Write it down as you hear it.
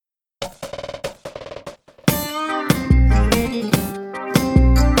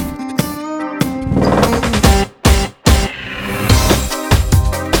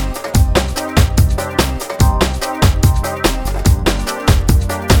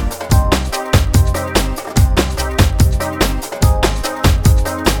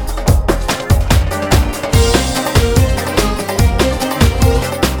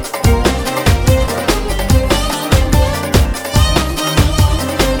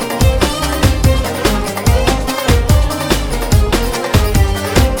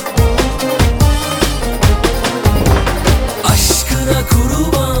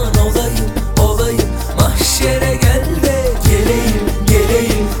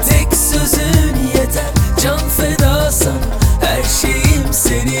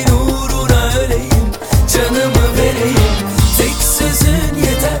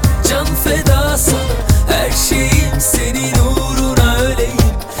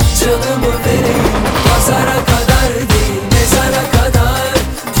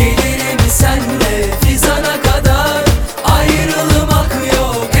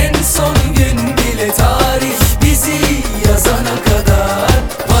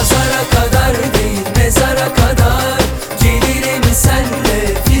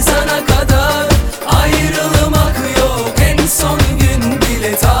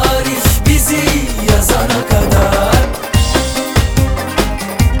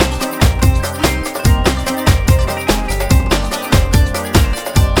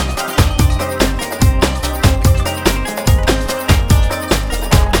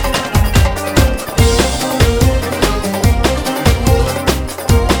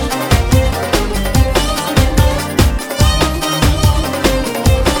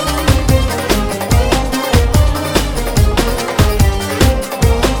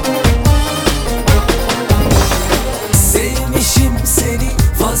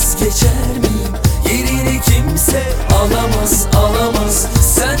vazgeçer miyim? Yerini kimse alamaz, alamaz.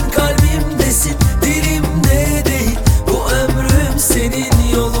 Sen kalbimdesin, dilimde değil. Bu ömrüm senin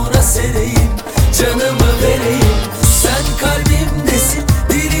yoluna sereyim, canımı vereyim. Sen kalbimdesin,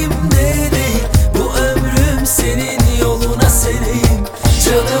 dilimde değil. Bu ömrüm senin yoluna sereyim,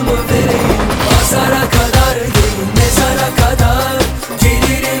 canımı vereyim. Pazara kadar değil, mezara kadar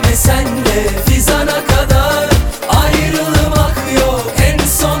gelirim senle, fizana kadar. Ayrılmak yok, en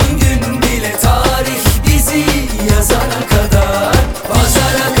son gün bile tarih bizi yazana kadar.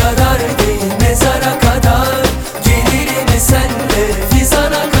 Pazara kadar değil, mezara kadar gelirim senle,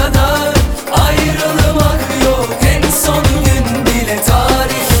 fizana kadar. Ayrılmak yok, en son gün bile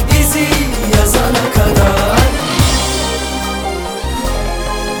tarih bizi yazana kadar.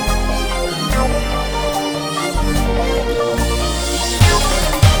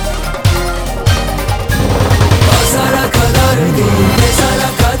 Pazara kadar değil,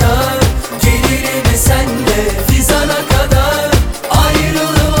 mezara kadar gelirim senle, fizana kadar.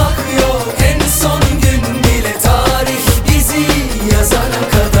 Ayrılmak yok, en son gün bile tarih bizi yazana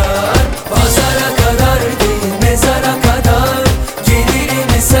kadar. Pazara kadar değil, mezara kadar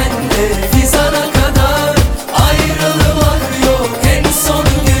gelirim senle, fizana kadar. Ayrılmak yok, en son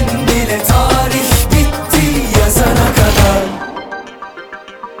gün bile tarih bitti yazana kadar.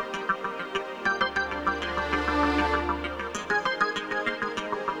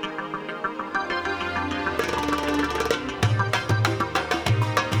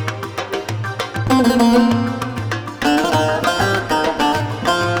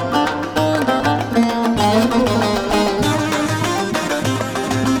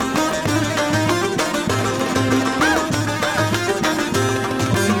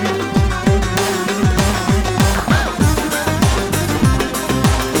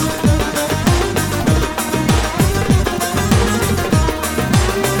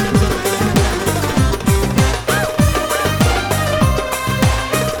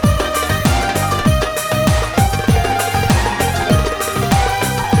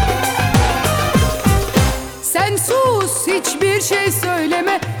 Sen sus, hiçbir şey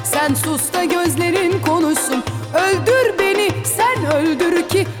söyleme. Sen sus da gözlerin konuşsun. Öldür beni, sen öldür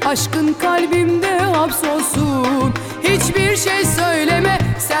ki aşkın kalbimde hapsolsun. Hiçbir şey söyleme.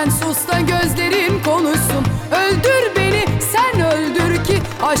 Sen sus da gözlerin konuşsun. Öldür beni, sen öldür ki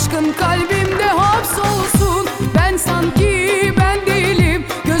aşkın kalbimde hapsolsun. Ben sanki ben değilim,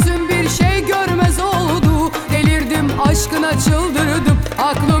 gözüm bir şey görmez oldu. Delirdim, aşkına çıldırdım,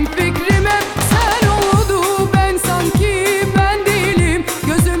 aklım fikrim hep sen oldu. Ben sanki ben değilim,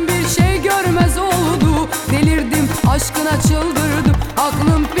 gözüm bir şey görmez oldu. Delirdim, aşkına çıldırdım,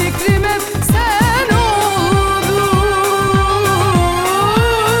 aklım fikrim hep sen oldu.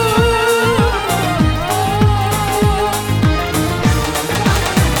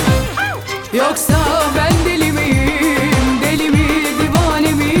 Yoksa ben deli miyim, deli mi,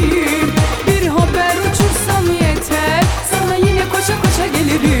 divane miyim? Bir haber uçursam yeter, sana yine koşa koşa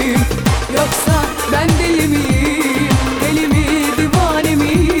gelirim. Yoksa ben deli miyim, deli mi, divane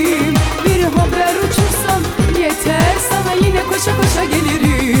miyim? Bir haber uçursam yeter, sana yine koşa koşa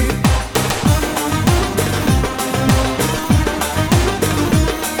gelirim.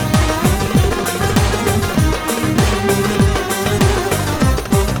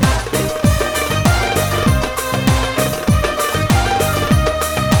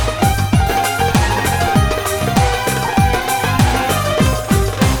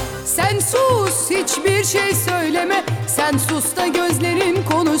 Sen sus, hiçbir şey söyleme. Sen sus da gözlerin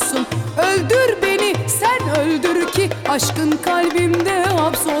konuşsun. Öldür beni, sen öldür ki aşkın kalbimde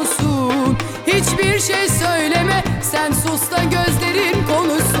hapsolsun. Hiçbir şey söyleme. Sen sus da gözlerin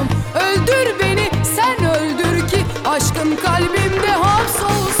konuşsun. Öldür beni, sen öldür ki aşkın kalbimde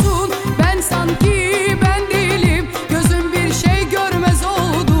hapsolsun. Ben sanki ben değilim, gözüm bir şey görmez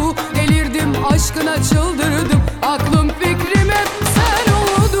oldu. Delirdim, aşkına çıldırdım, aklım fikrim hep sen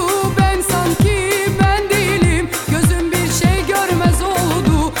oldu. Ben sanki ben değilim, gözüm bir şey görmez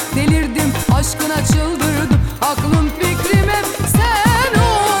oldu. Delirdim, aşkına çıldırdım, aklım fikrim hep sen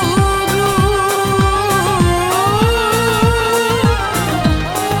oldu.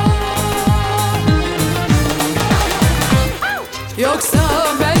 Yoksa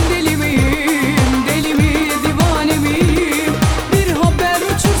ben deli miyim, deli mi, divane miyim? Bir haber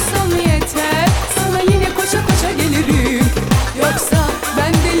uçursam yeter, sana yine koşa koşa gelirim. Yoksa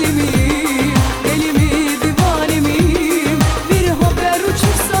ben deli miyim, deli mi, divane miyim? Bir haber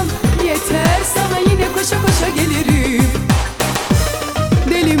uçursam yeter, sana yine koşa koşa gelirim.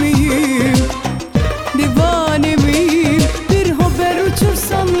 Deli miyim, divane miyim? Bir haber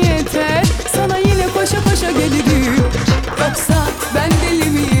uçursam yeter, sana yine koşa koşa gelirim. Yoksa ben deli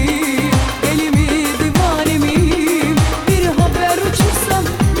miyim?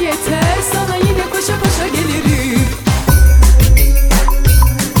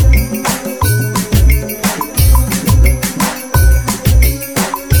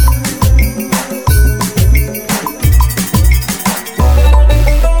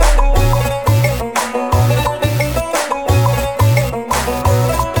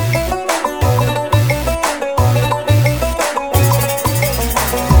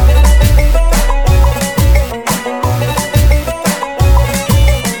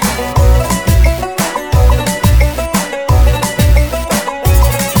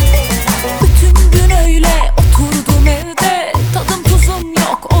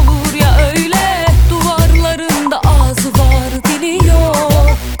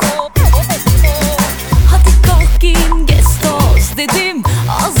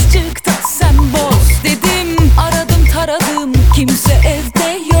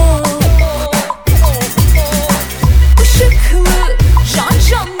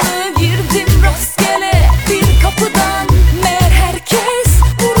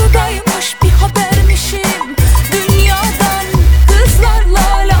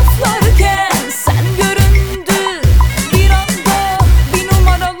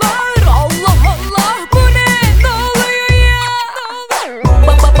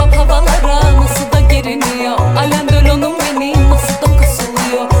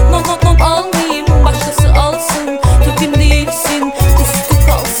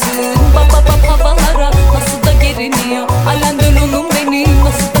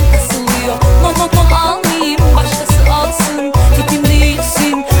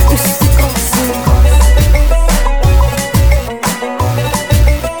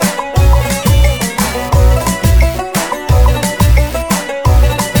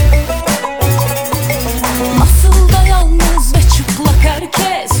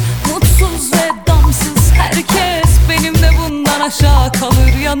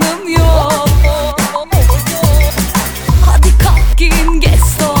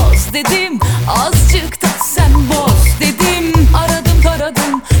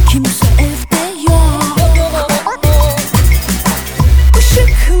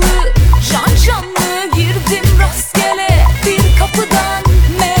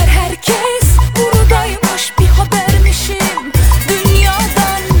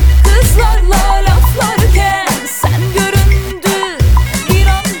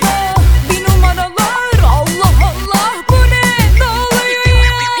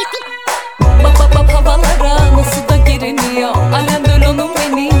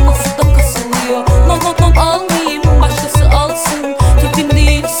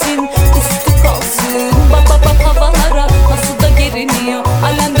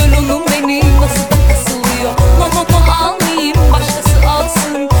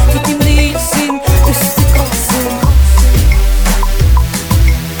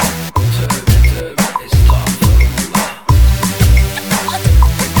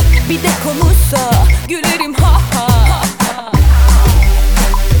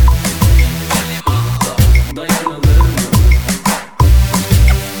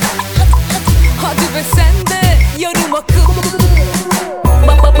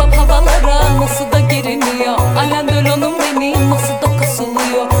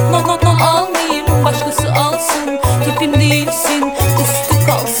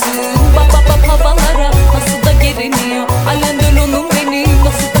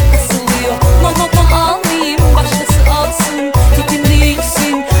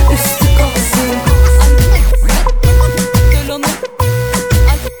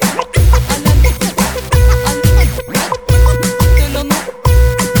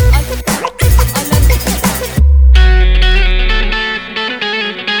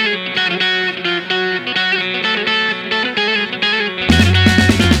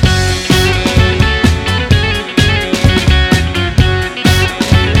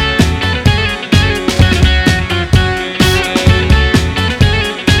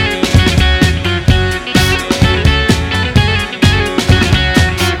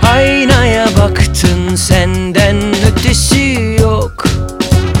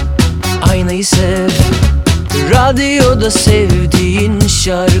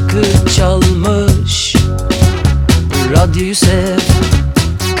 şarkı çalmış. Radyoyu sev,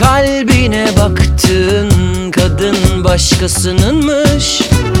 kalbine baktın, kadın başkasınınmış.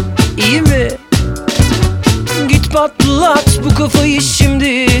 İyi mi? Git patlat bu kafayı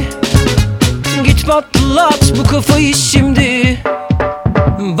şimdi. Git patlat bu kafayı şimdi.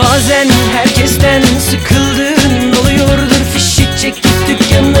 Bazen herkesten sıkıldın, oluyordur fişi çekip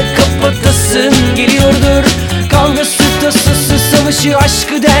dükkanı kapatasın geliyordur. Kavgası, tasası, savaşı,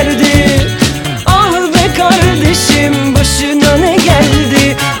 aşkı, derdi. Ah be kardeşim, başına ne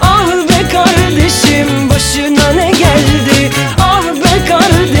geldi? Ah be kardeşim, başına ne geldi? Ah be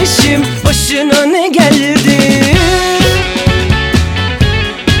kardeşim, başına ne geldi?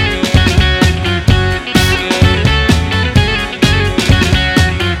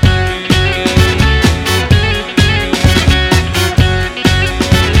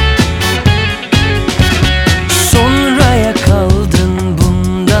 Sonraya kaldın,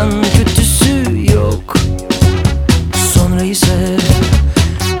 bundan kötüsü yok. Sonrayı sev,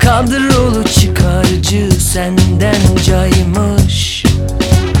 kadrolu çıkarcı senden caymış.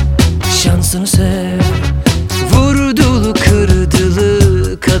 Şansını sev, vurdulu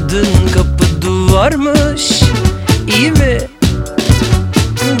kırdılı kadın kapı duvarmış. İyi mi?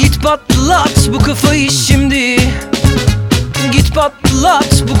 Git patlat bu kafayı şimdi. Git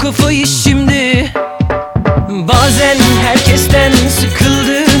patlat bu kafayı şimdi. Bazen herkesten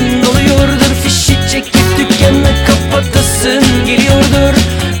sıkıldın, oluyordur fişi çekip dükkanı kapatasın geliyordur.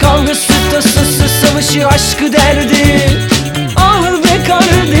 Kavgası, tasası, savaşı, aşkı, derdi. Ah be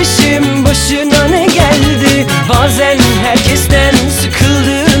kardeşim, başına ne geldi? Bazen herkesten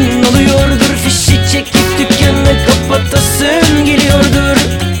sıkıldın, oluyordur fişi çekip dükkanı kapatasın geliyordur.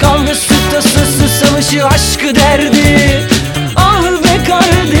 Kavgası, tasası, savaşı, aşkı, derdi. Ah be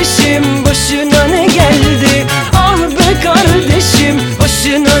kardeşim, başına ne geldi? Ah be kardeşim,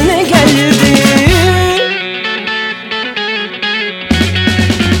 başına ne geldi?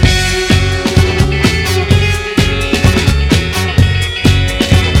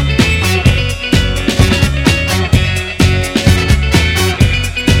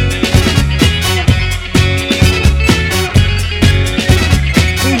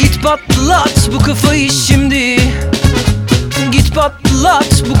 Git patlat bu kafayı şimdi. Git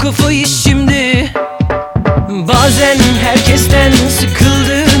patlat bu kafayı şimdi. Bazen herkesten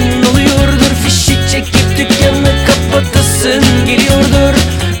sıkıldın, oluyordur fişi çekip dükkanı kapatasın geliyordur.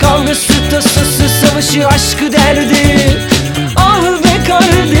 Kavgası, tasası, savaşı, aşkı, derdi. Ah be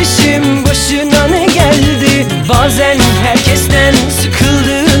kardeşim, başına ne geldi? Bazen herkesten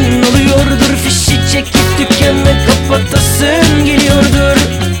sıkıldın, oluyordur fişi çekip dükkanı kapatasın geliyordur.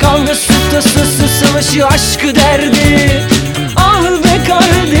 Kavgası, tasası, savaşı, aşkı, derdi. Ah be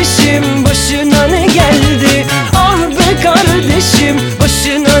kardeşim, başına ne geldi? Ah be kardeşim,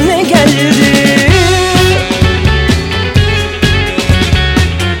 başına ne geldi?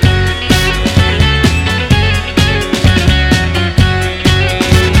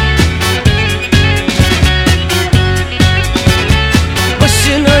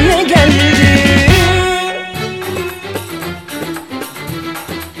 Başına ne geldi?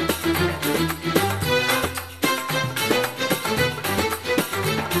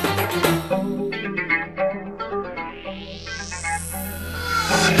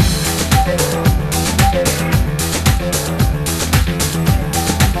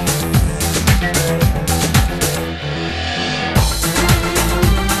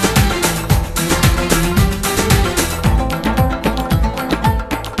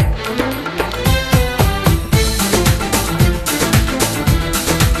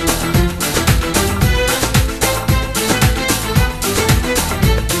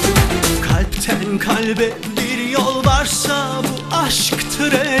 Kalbe bir yol varsa bu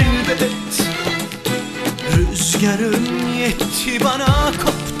aşktır elbet. Rüzgarın yetti bana,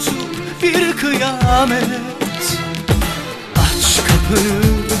 koptu bir kıyamet. Aç kapını,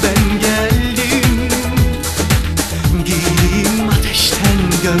 ben geldim. Giyeyim ateşten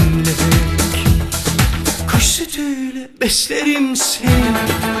gömlek. Kuş sütüyle beslerim seni.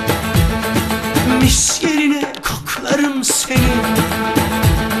 Mis yerine koklarım seni.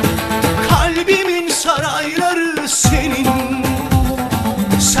 Kalbimin sarayları senin.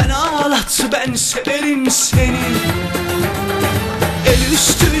 Sen ağlat, ben severim seni. El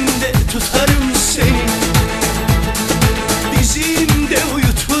üstünde tutarım seni. Dizimde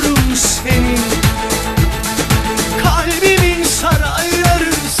uyuturum seni. Kalbimin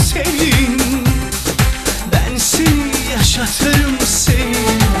sarayları senin. Ben seni yaşatırım seni.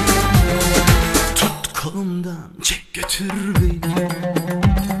 Tut kolumdan, çek götür beni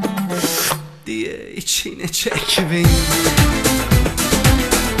diye içine çek beni.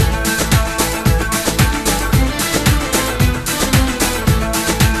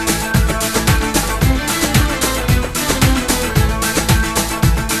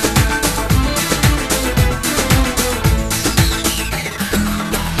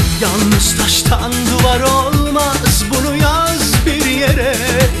 Yalnız taştan duvar olmaz, bunu yaz bir yere.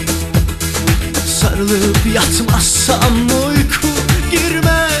 Sarılıp yatmazsam uyku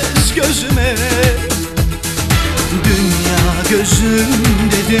girmez gözüme. Dünya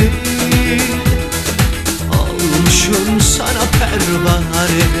gözümde değil, olmuşum sana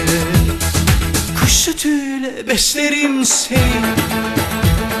pervane. Kuş sütüyle beslerim seni,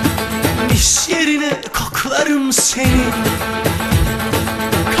 mis yerine koklarım seni.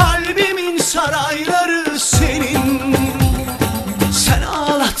 Kalbimin sarayları senin. Sen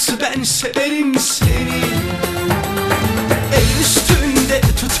ağlat, ben severim seni. El üstünde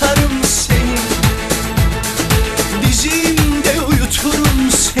tutarım seni, dizimde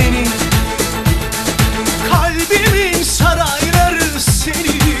uyuturum seni. Kalbimin sarayları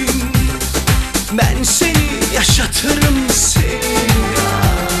senin. Ben seni yaşatırım seni.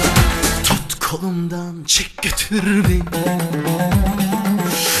 Tut kolumdan, çek götür beni,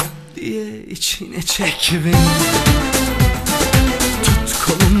 diye içine çek beni. Tut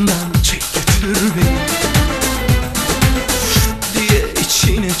kolumdan, çek götür beni, diye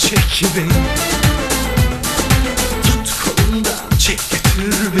içine çek beni. Tut kolumdan, çek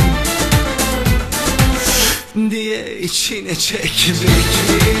götür beni, diye içine çek beni.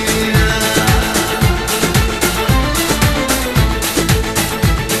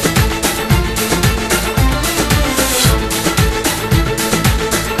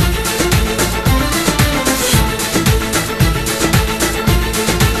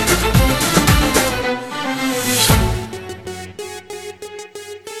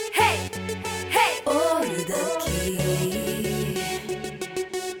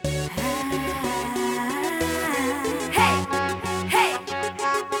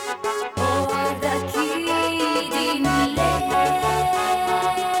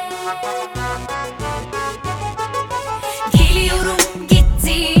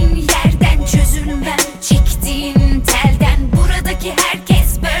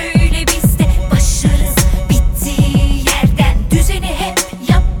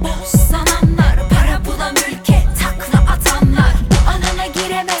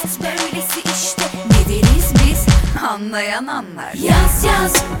 Anlayan anlar. Yaz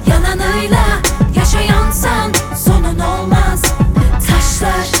yaz yalanıyla yaşayansan sonun olmaz.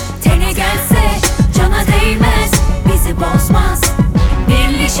 Taşlar tene gelse cana değmez, bizi bozmaz.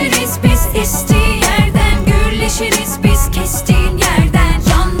 Birleşiriz biz estiği yerden, gürleşiriz biz kestiğin yerden.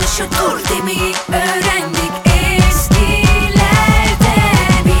 Yanlışı dur demeyi öğrendik eskilerde.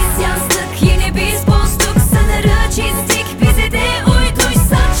 Biz yazdık yine biz bozduk, sınırı çizdik, bize de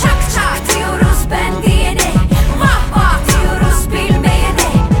uyduysa çak çak diyoruz ben diyene.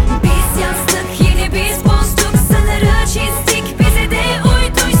 Çizdik, bize de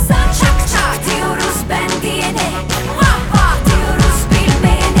uyduysa çak çak diyoruz ben diyene. Ha ha diyoruz.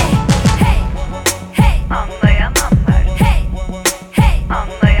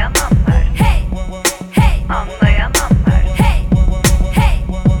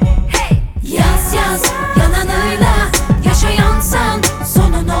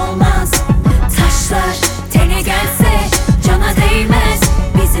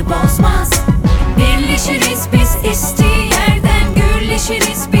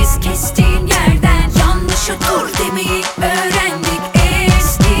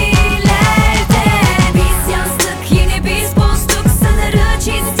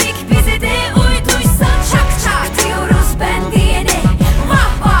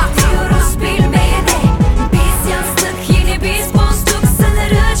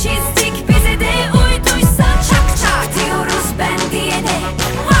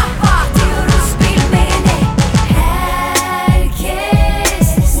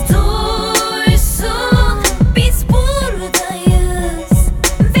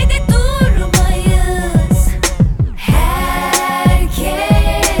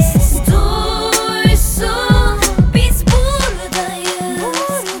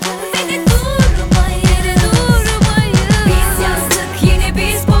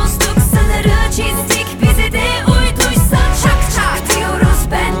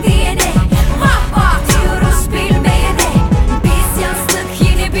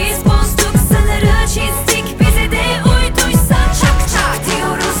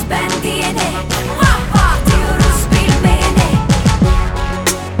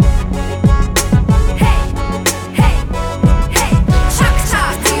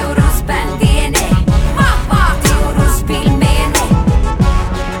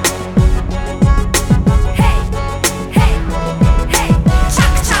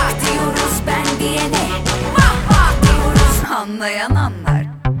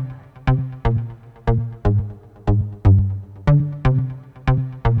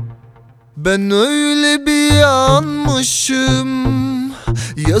 Ben öyle bir yanmışım,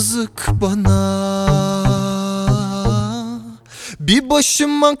 yazık bana. Bir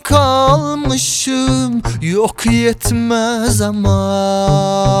başıma kalmışım, yok yetmez ama.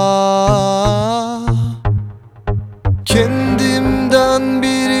 Kendimden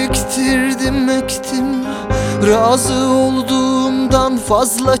biriktirdim, ektim. Razı olduğumdan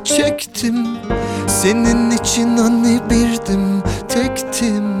fazla çektim. Senin için hani birdim,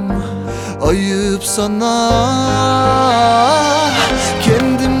 tektim. Ayıp sana.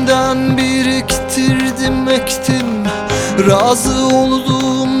 Kendimden biriktirdim, ektim. Razı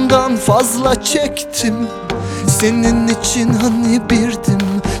olduğumdan fazla çektim. Senin için hani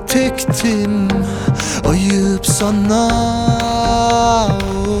birdim, tektim. Ayıp sana.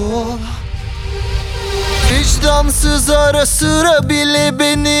 Vicdansız ara sıra bile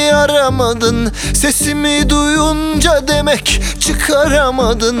beni aramadın. Sesimi duyunca demek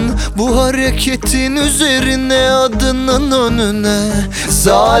çıkaramadın. Bu hareketin üzerine adının önüne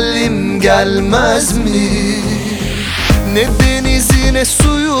zalim gelmez mi? Ne denizi ne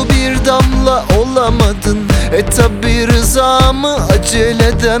suyu bir damla olamadın. Tabi rızamı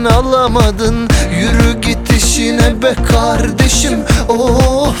aceleden alamadın. Yürü git işine be kardeşim.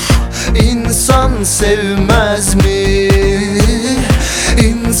 Of, insan sevmez mi?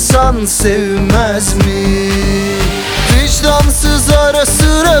 İnsan sevmez mi? Vicdansız ara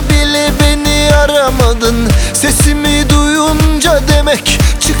sıra bile beni aramadın. Sesimi duyunca demek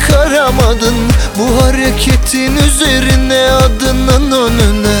çıkaramadın. Bu hareketin üzerine adının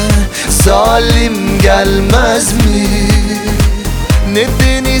önüne zalim gelmez mi? Ne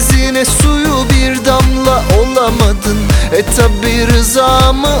denizi ne suyu bir damla olamadın. Tabi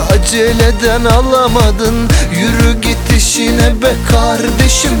rızamı aceleden alamadın. Yürü git işine be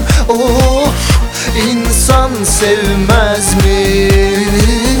kardeşim. Of, insan sevmez mi?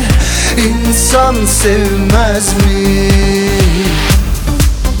 İnsan sevmez mi?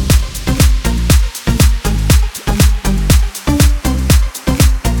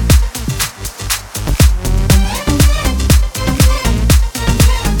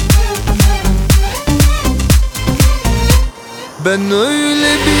 Ben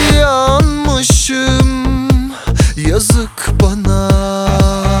öyle bir yanmışım, yazık bana.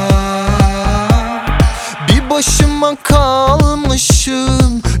 Bir başıma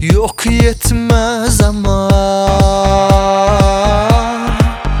kalmışım, yok yetmez ama.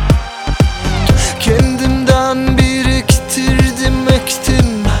 Kendimden biriktirdim,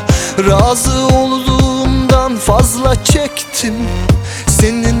 ektim. Razı olduğumdan fazla çektim.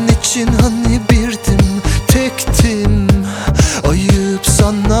 Senin için hani birdim, tektim. Ayıp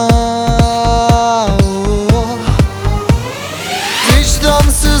sana.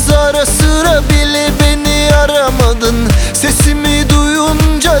 Vicdansız ara sıra bile beni aramadın. Sesimi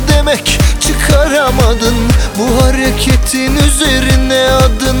duyunca demek çıkaramadın. Bu hareketin üzerine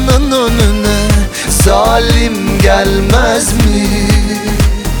adının önüne zalim gelmez mi?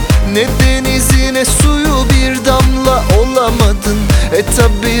 Ne denizi ne suyu bir damla olamadın.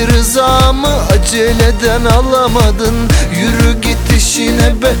 Tabi rızamı aceleden alamadın. Yürü git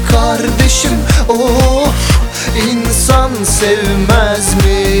işine be kardeşim. Of, insan sevmez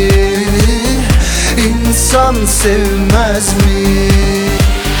mi? İnsan sevmez mi?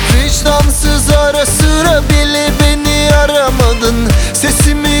 Vicdansız ara sıra bile beni aramadın.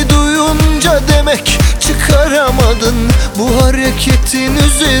 Sesimi duyunca demek çıkaramadın. Bu hareketin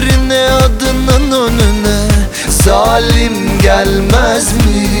üzerine adının önüne zalim gelmez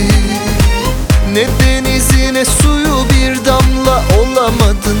mi? Ne denizi ne suyu bir damla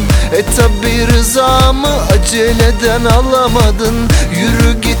olamadın. Tabi rızamı aceleden alamadın.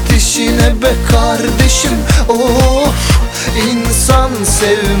 Yürü git işine be kardeşim. Of, insan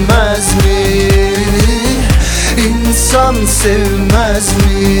sevmez mi? İnsan sevmez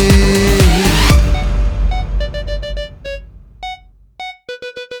mi?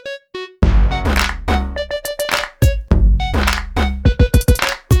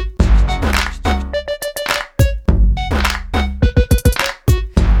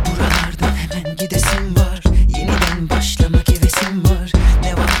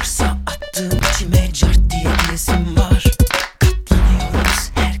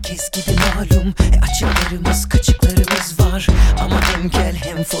 Açıklarımız kaçıklarımız var. Ama hem kel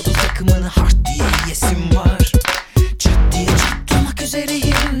hem foto takımını hard diye yesim var. Çat diye çatlamak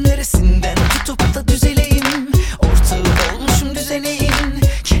üzereyim. Neresinden tutup da düzeleyim. Ortağı olmuşum düzeneğin.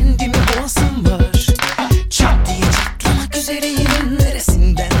 Kendimi boğasım var. Çat diye çatlamak üzereyim.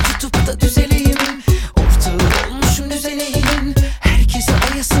 Neresinden tutup da düzeleyim. Ortağı olmuşum düzeneğin. Herkese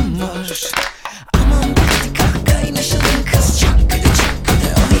ayasım var. Aman hadi kalk kaynaşalım kız. Çakkıda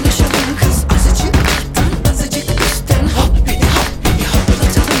çakkıda oynaşalım kız.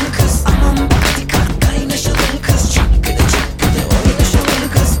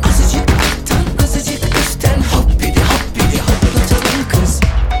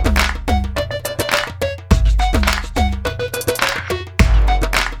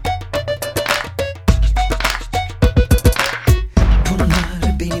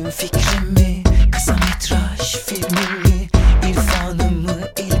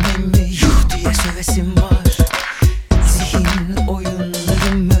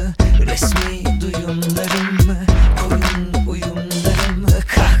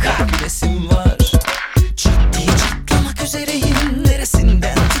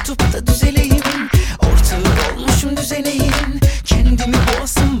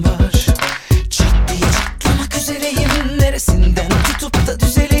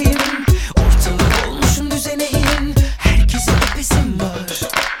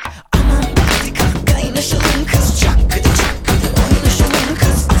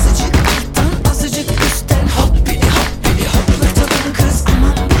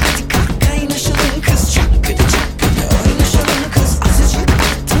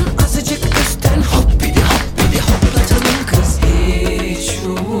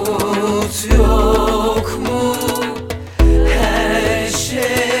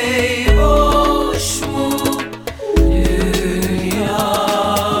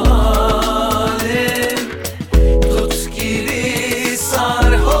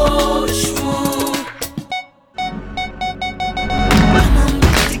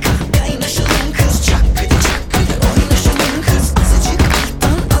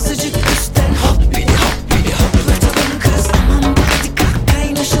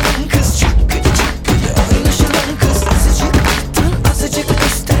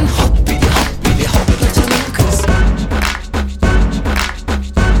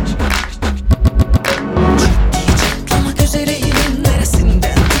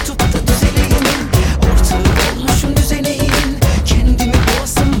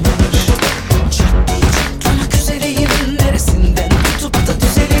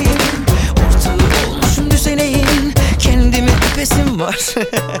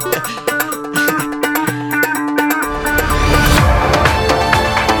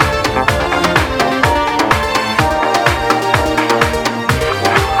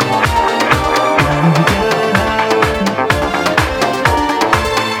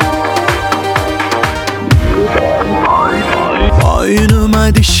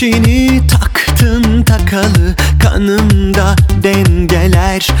 Boynuma dişini taktın takalı, kanımda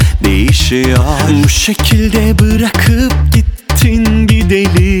dengeler değişiyor. Bu şekilde bırakıp gittin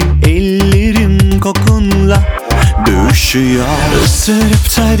gideli, ellerim kokunla dövüşüyor.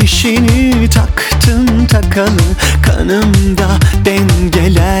 Isırıp da dişini taktın takalı, kanımda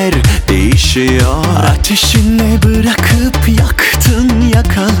dengeler değişiyor. Ateşinle bırakıp yaktın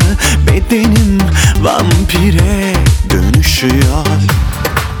yakalı, bedenim vampire dönüşüyor.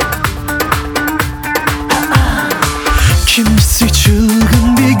 Kimisi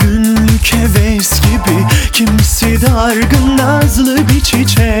çılgın bir günlük heves gibi, kimisi dargın nazlı bir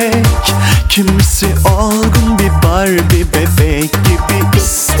çiçek, kimisi olgun bir Barbie bebek gibi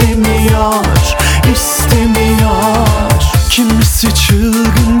istemiyor, istemiyor. Kimisi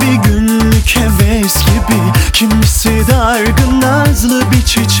çılgın bir günlük heves gibi, kimisi dargın nazlı bir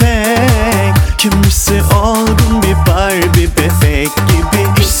çiçek, kimisi olgun bir Barbie bebek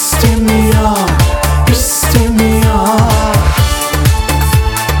gibi istemiyor, istemiyor.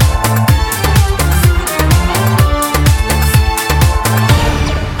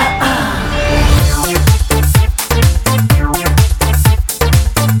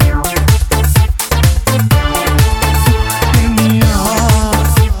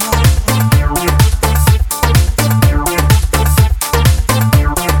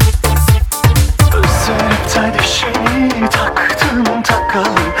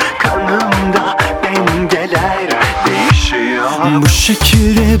 Bu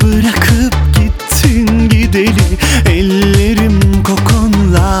şekilde bırakıp gittin gideli, ellerim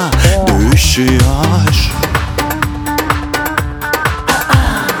kokunla dövüşüyor.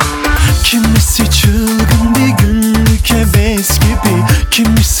 Kimisi çılgın bir günlük heves gibi,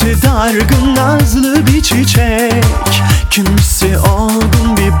 kimisi dargın nazlı bir çiçek, kimisi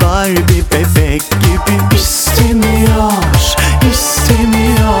olgun bir Barbie bebek gibi istemiyor,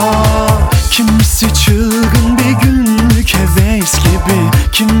 istemiyor. Kimisi çılgın bir günlük heves gibi,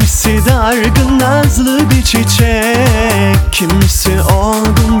 kimisi dargın nazlı bir çiçek, kimisi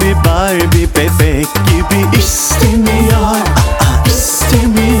olgun bir Barbie bebek gibi istemiyor,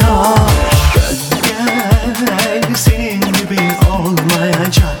 istemiyor. Gel senin gibi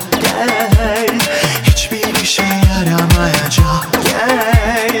olmayacak, gel hiçbir işe yaramayacak,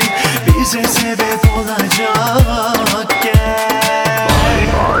 gel bize sebep olacak, gel.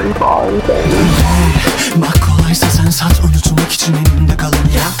 Bak kolaysa sen sat, unutmak için elimde kalın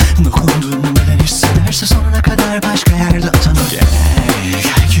ya. Dokunduğumu bile hissederse sonuna kadar başka yerde atan o. Gel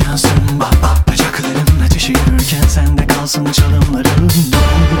ki yansın bacakların ateşi yürürken sende kalsın çalımlarım.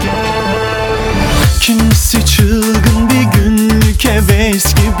 Kimisi çılgın bir günlük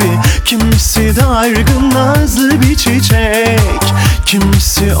heves gibi, kimisi dargın nazlı bir çiçek,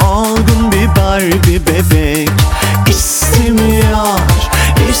 kimisi olgun bir Barbie bebek istemiyor,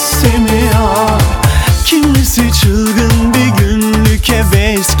 istemiyor. Kimisi çılgın bir günlük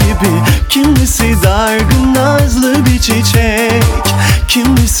heves gibi, kimisi dargın nazlı bir çiçek,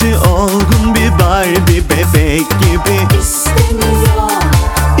 kimisi olgun bir Barbie bebek gibi istemiyor,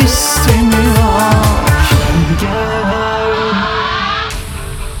 istemiyor. Gel.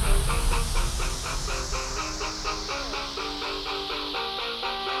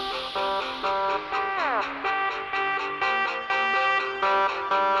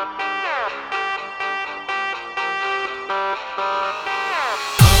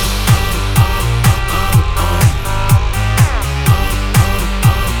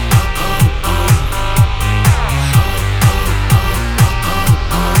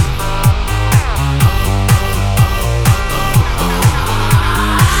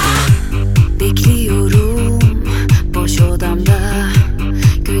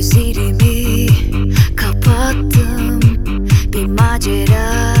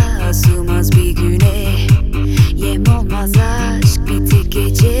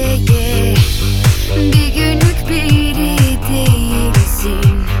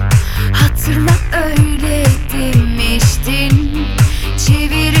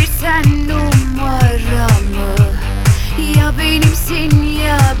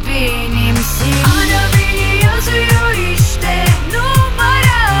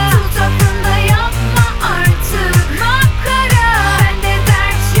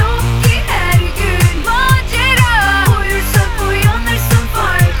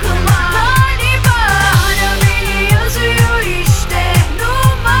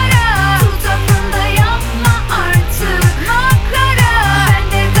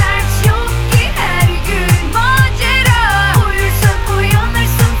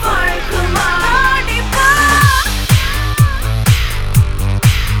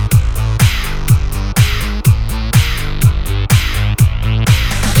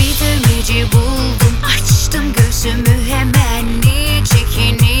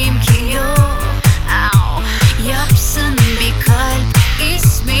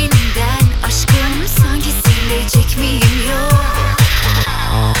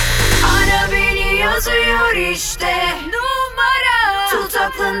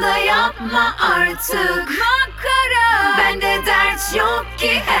 aklında yapma artık makara. Bende dert yok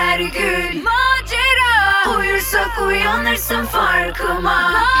ki her gün macera. Uyursak uyanırsın farkıma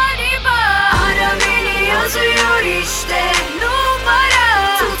galiba. Ara beni yazıyor işte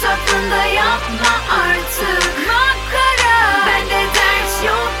numara. Tut aklında yapma artık makara. Bende dert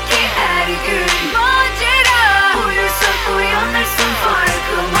yok ki her gün macera. Uyursak uyanırsın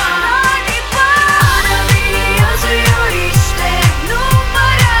farkıma galiba. Ara beni yazıyor işte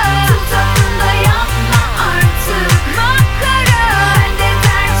numara. Tut aklında yapma artık makara. Bende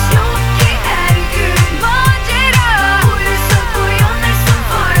dert yok ki her gün macera. Uyursak uyanırsın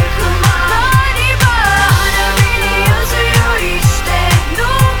farkıma galiba. Ara beni yazıyor işte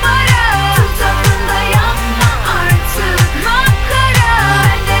numara. Tut aklında yapma artık makara.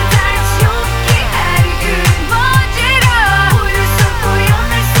 Bende dert yok ki her gün macera. Uyursak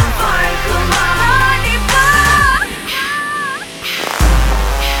uyanırsın farkıma galiba.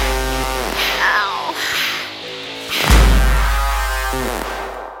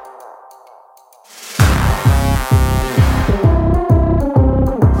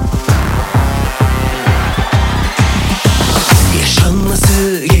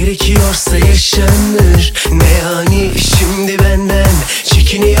 Yaşanması gerekiyorsa yaşanır. Ne yani şimdi benden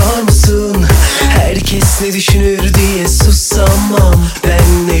çekiniyor musun? Herkes ne düşünür diye susamam.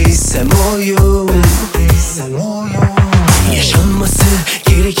 Ben neysem oyum. Yaşanması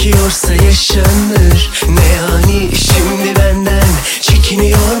gerekiyorsa yaşanır. Ne yani şimdi benden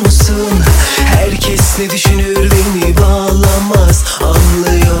çekiniyor musun? Herkes ne düşünür beni bağlamaz.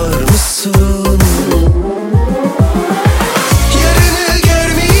 Anlıyor musun? Yarını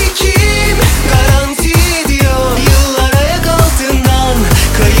görmeyi kim garanti ediyor? Yıllar ayak altından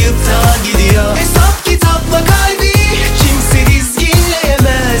kayıp da gidiyor. Hesap kitapla kalbi kimse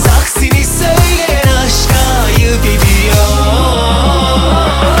dizginleyemez. Aksini söyleyen aşka ayıp ediyor.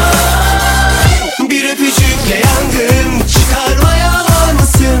 Bir öpücükle yangın çıkarmaya var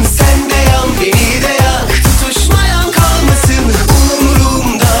mısın? Sen de yan beni de yak. Tutuşmayan kalmasın.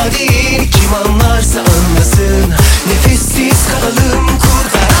 Umurumda değil, kim anlarsa anlasın. Nefessiz kalalım,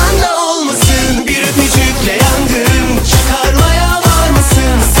 kurtaran da olmasın. Bir öpücükle yangın çıkarmaya var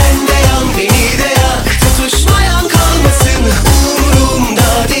mısın? Sen de yan beni de yak. Tutuşmayan kalmasın.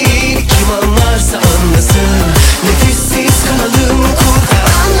 Umurumda değil, kim anlarsa anlasın. Nefessiz kalalım,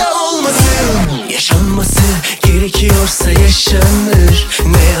 kurtaran da olmasın. Yaşanması gerekiyorsa yaşanır.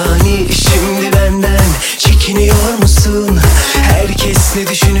 Ne yani şimdi benden çekiniyor musun? Herkes ne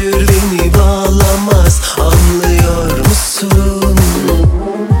düşünür beni bağlamaz. Anlıyor musun?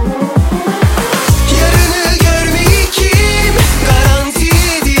 Yarını görmeyi kim garanti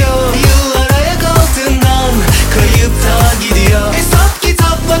ediyor? Yıllar ayak altından kayıp da gidiyor. Hesap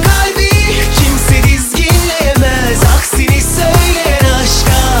kitapla kalbi kimse dizginleyemez. Aksini söyleyen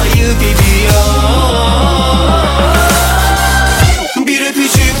aşka ayıp ediyor. Bir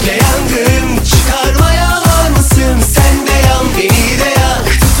öpücükle yangın çıkarmaya var mısın? Sen de yan beni de yak.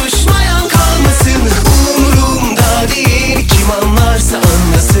 Tutuşmayan kalmasın. Umurumda değil, kim anlarsa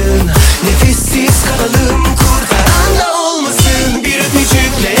anlasın. Nefessiz kalalım, kurtaran da olmasın. Bir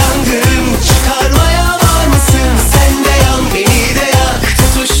öpücükle yangın çıkarmaya var mısın? Sen de yan beni de yak.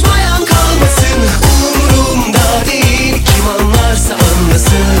 Tutuşmayan kalmasın. Umurumda değil, kim anlarsa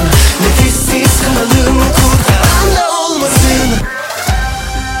anlasın. Nefessiz kalalım, kurtaran da olmasın.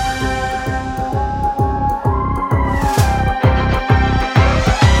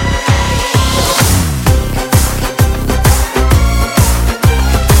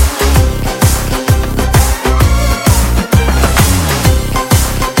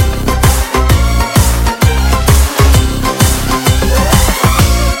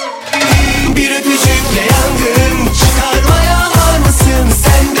 Bir öpücükle yangın çıkarmaya var mısın?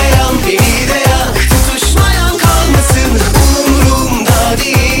 Sen de yan beni de yak. Tutuşmayan kalmasın. Umurumda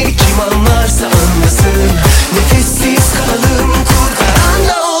değil, kim anlarsa anlasın. Nefessiz kalalım, kurtaran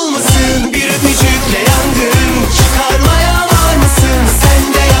da olmasın. Bir öpücükle yangın çıkarmaya var mısın? Sen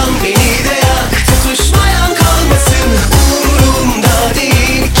de yan beni de yak. Tutuşmayan kalmasın. Umurumda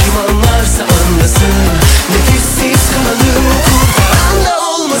değil, kim anlarsa anlasın. Nefessiz kalalım, kurtaran da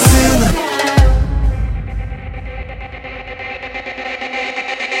olmasın.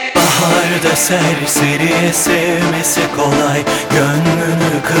 Baharda serseriye sevmesi kolay.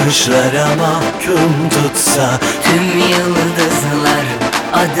 Gönlünü kışlara mahkum tutsa. Tüm yıldızlar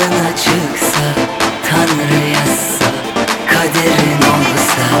adına çıksa, Tanrı yazsa, kaderin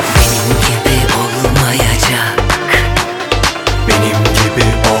olsa, benim gibi olmayacak. Benim gibi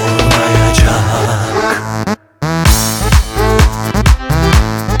olmayacak.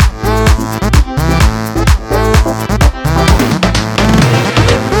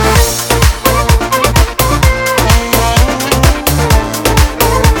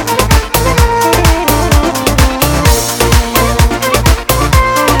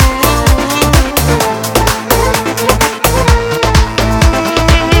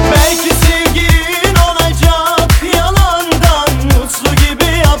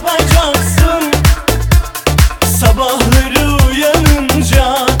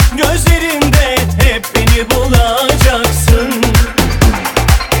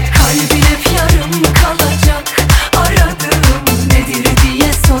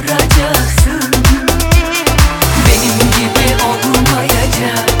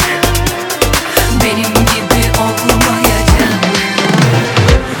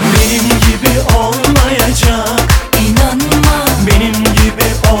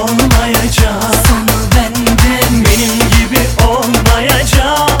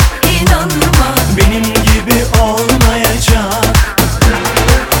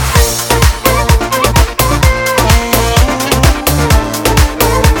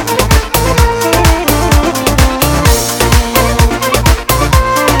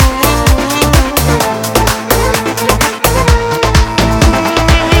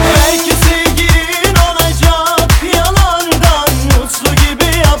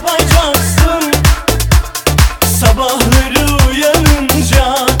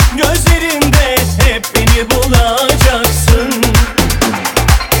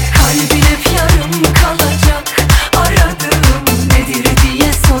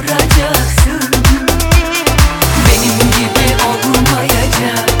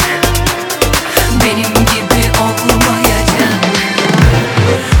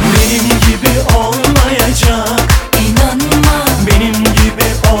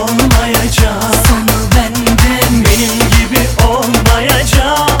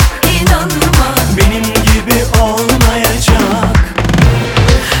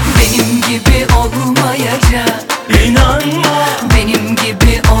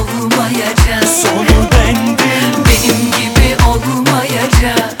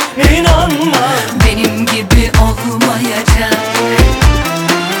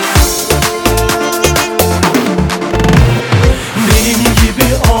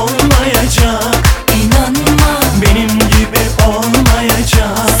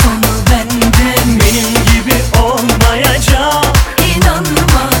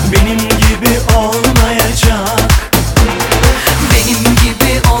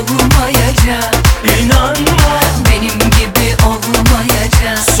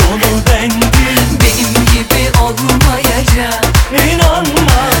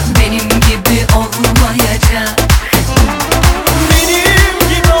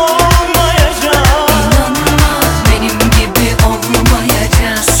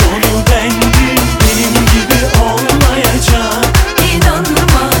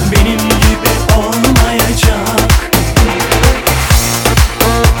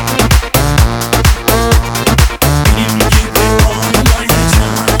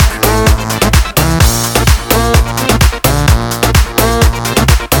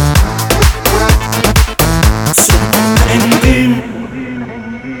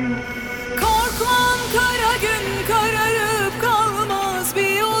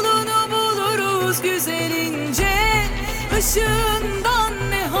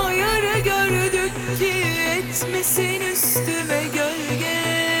 üstüme gölge,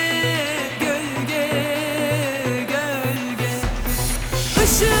 gölge, gölge.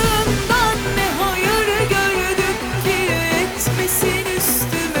 Işığından ne hayır gördük ki etmesin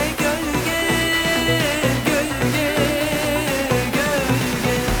üstüme gölge, gölge, gölge.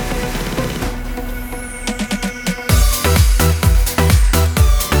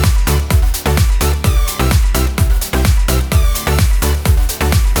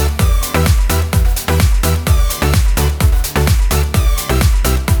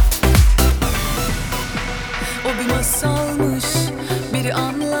 O bir masalmış, biri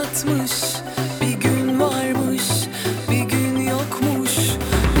anlatmış. Bir gün varmış, bir gün yokmuş.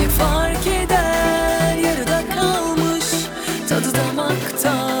 Ne fark eder, yarıda kalmış. Tadı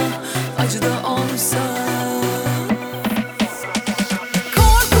damakta, acı da olsa.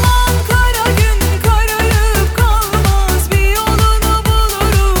 Korkmam kara gün kararıp kalmaz. Bir yolunu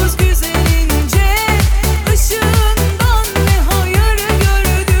buluruz güzelince. Işığından ne hayır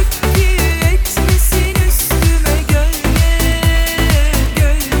gördük ki etmesin üstüme gölge,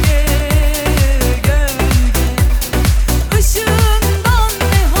 gölge, gölge. Işığından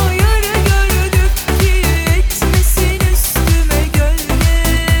ne hayır gördük ki etmesin üstüme gölge,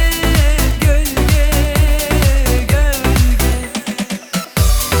 gölge, gölge.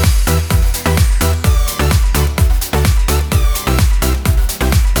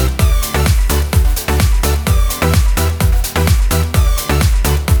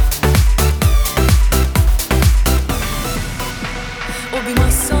 O bir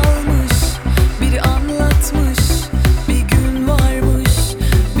masalmış, biri anlatmış. Bir gün varmış,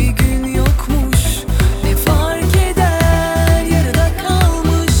 bir gün yokmuş. Ne fark eder, yarıda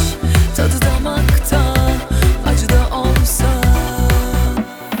kalmış. Tadı damakta, acı da olsa.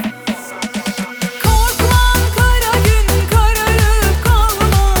 Korkmam kara gün kararıp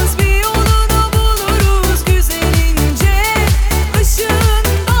kalmaz. Bir yolunu buluruz güzelince.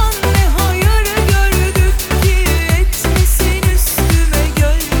 Işığından ne hayır gördük ki etmesin üstüme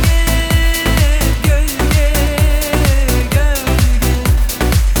gölge, gölge, gölge.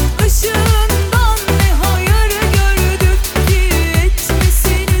 Işığından ne hayır gördük ki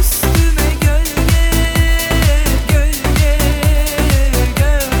etmesin üstüme gölge, gölge,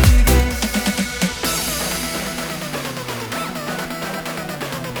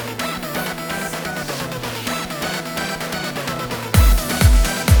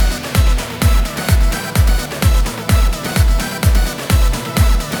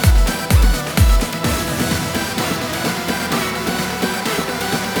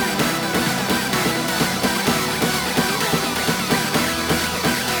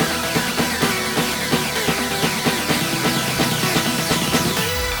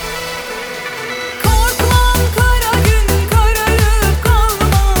 Korkmam kara gün kararıp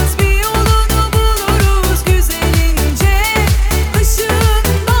kalmaz. Bir yolunu buluruz güzelince.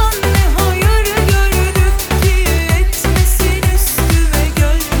 Işığından ne hayır gördük ki etmesin üstüme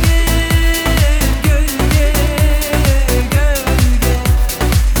gölge, gölge, gölge.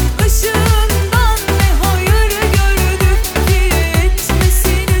 Işığından ne hayır gördük ki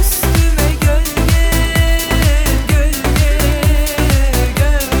etmesin üstüme gölge, gölge,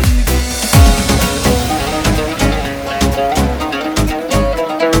 gölge.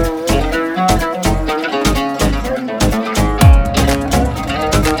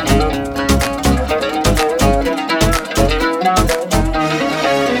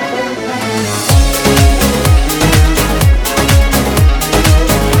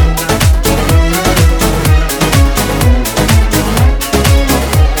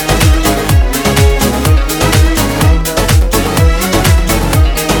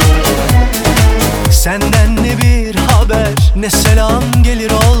 Senden ne bir haber ne selam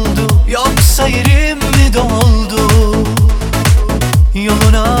gelir oldu. Yoksa yerim mi doldu?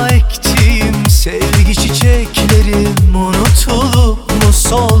 Yoluna ektiğim sevgi çiçeklerim unutulup mu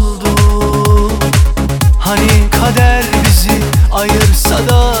soldu? Hani kader bizi ayırsa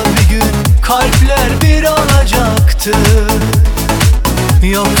da bir gün kalpler bir olacaktı.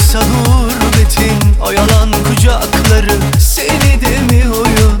 Yoksa gurbetin o yalan kucakları seni de mi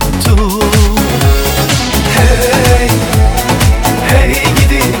uyuttu? Hey, hey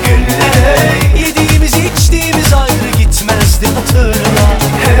gidi günler hey. Yediğimiz içtiğimiz ayrı gitmezdi hatırla.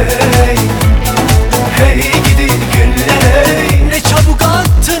 Hey, hey gidi günler hey. Ne çabuk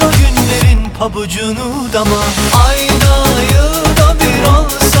attın o günlerin pabucunu dama. Ayda yılda bir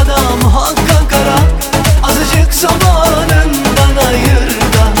olsa da muhakkak ara. Azıcık zamanından ayır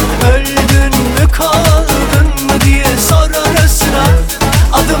da. Öldün mü kaldın mı diye sor arasına.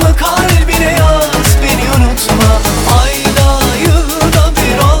 Adımı kalbime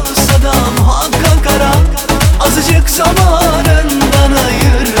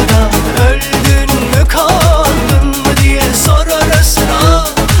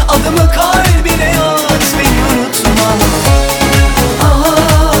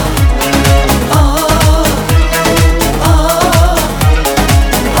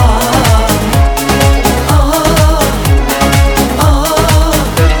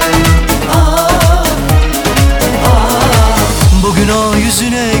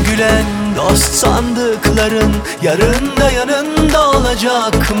yüzüne gülen dost sandıkların yarın da yanında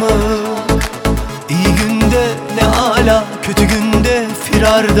olacak mı? İyi günde ne ala, kötü günde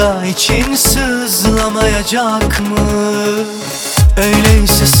firarda için sızlamayacak mı?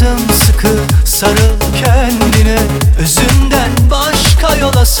 Öyleyse sımsıkı sarıl kendine, özünden başka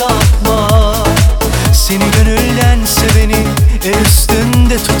yola sapma. Seni gönülden seveni el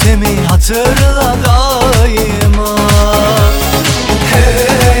üstünde tut, emi hatırla daima.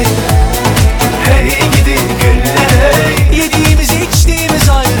 Hey, hey gidi günler, hey. Yediğimiz içtiğimiz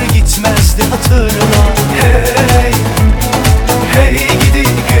ayrı gitmezdi hatırla. Hey, hey gidi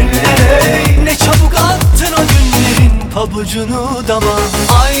günler, hey. Ne çabuk attın o günlerin pabucunu dama.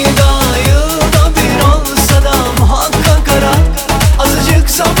 Ayda yılda bir olsa da muhakkak ara, azıcık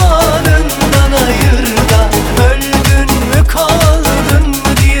zamanından ayır da. Öldün mü kaldın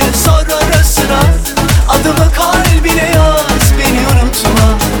mı diye sor ara sıra, adımı kalbine yaz, beni unutma.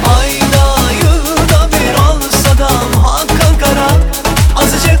 Ayda yılda bir olsa da muhakkak ara,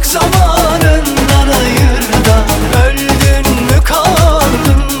 azıcık zamanından ayır da. Öldün mü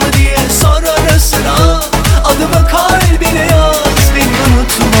kaldın mı diye sor ara sıra, adımı kalbine yaz, beni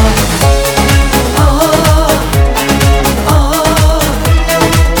unutma.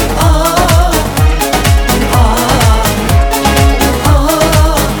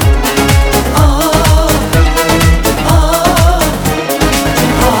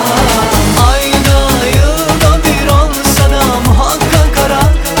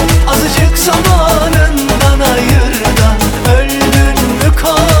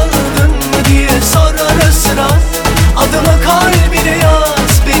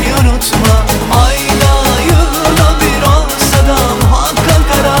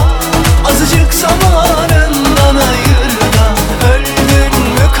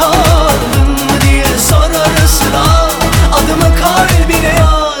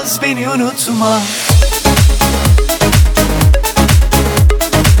 Beni unutma.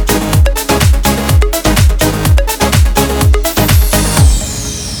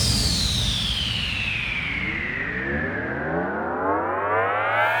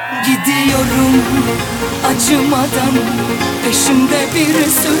 Gidiyorum acımadan, peşimde bir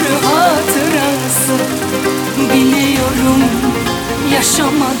sürü hatırası. Biliyorum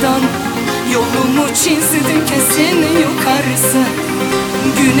yaşamadan, yolumu çizdi kesin yukarısı.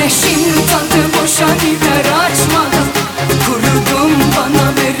 Güneşin tadı boşa gider açmadan, kurudum bana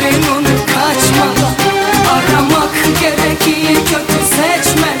verin onu kaçmadan. Aramak gerek iyi kötü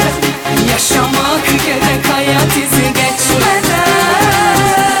seçmeden, yaşamak gerek hayat izi geçmeden.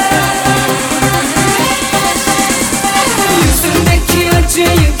 Yüzündeki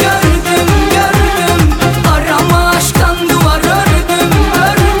acıyı gördüm, gördüm. Arama aşktan duvar ördüm,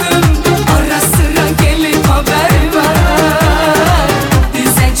 ördüm. Ara sıra gelip haber ver,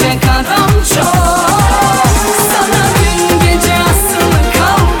 düşecek adam çok.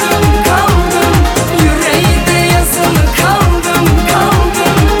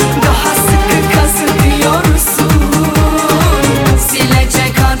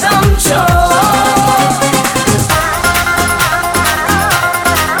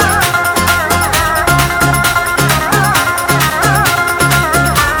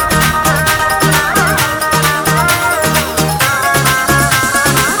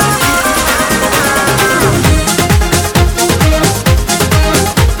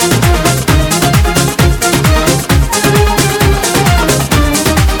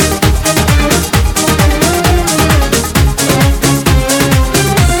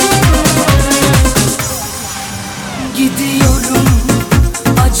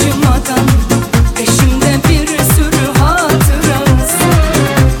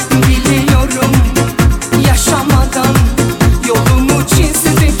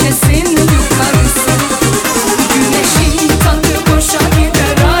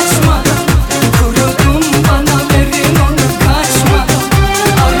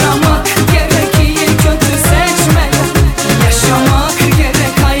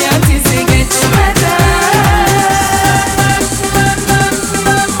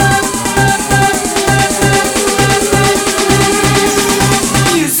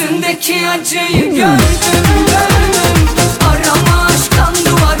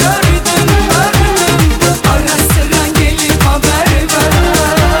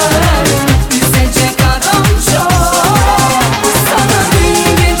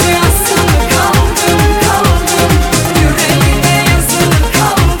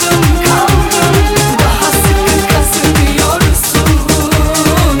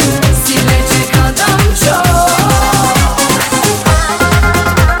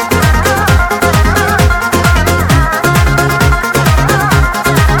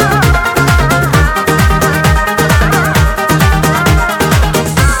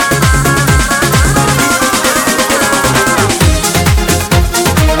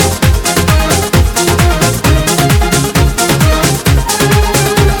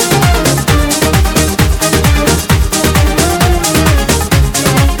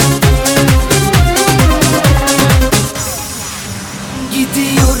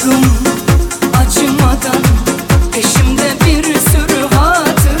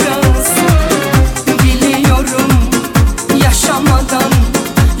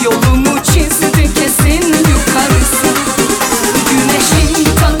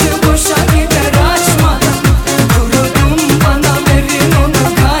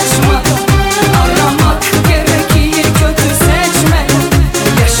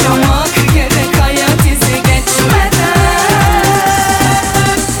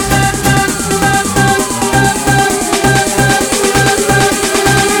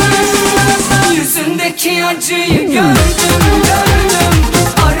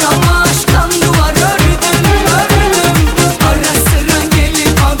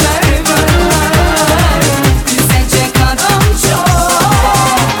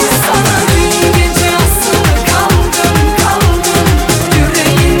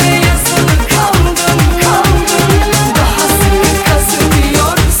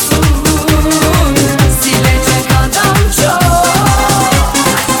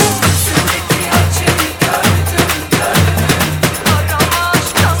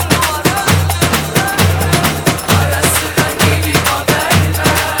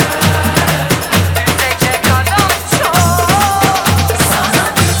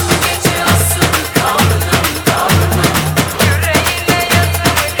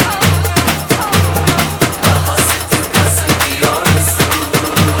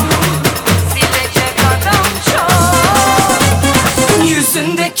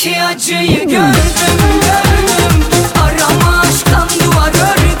 yüzündeki acıyı gördüm, gördüm. Arama aşktan duvar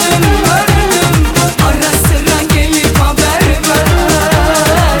ördüm, ördüm. Ara sıra gelip haber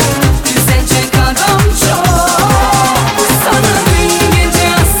ver. Düzelecek adam çok. Sana dün gece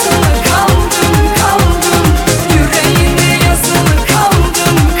asılı kaldım, kaldım. Yüreğine yazılı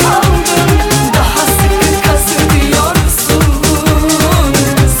kaldım, kaldım. Daha sıkı kazı diyorsun.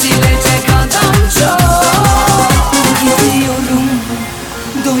 Silecek adam çok. Gidiyorum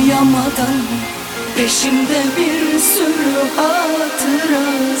doyamadan, peşimde bir sürü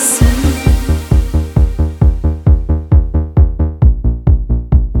hatırası.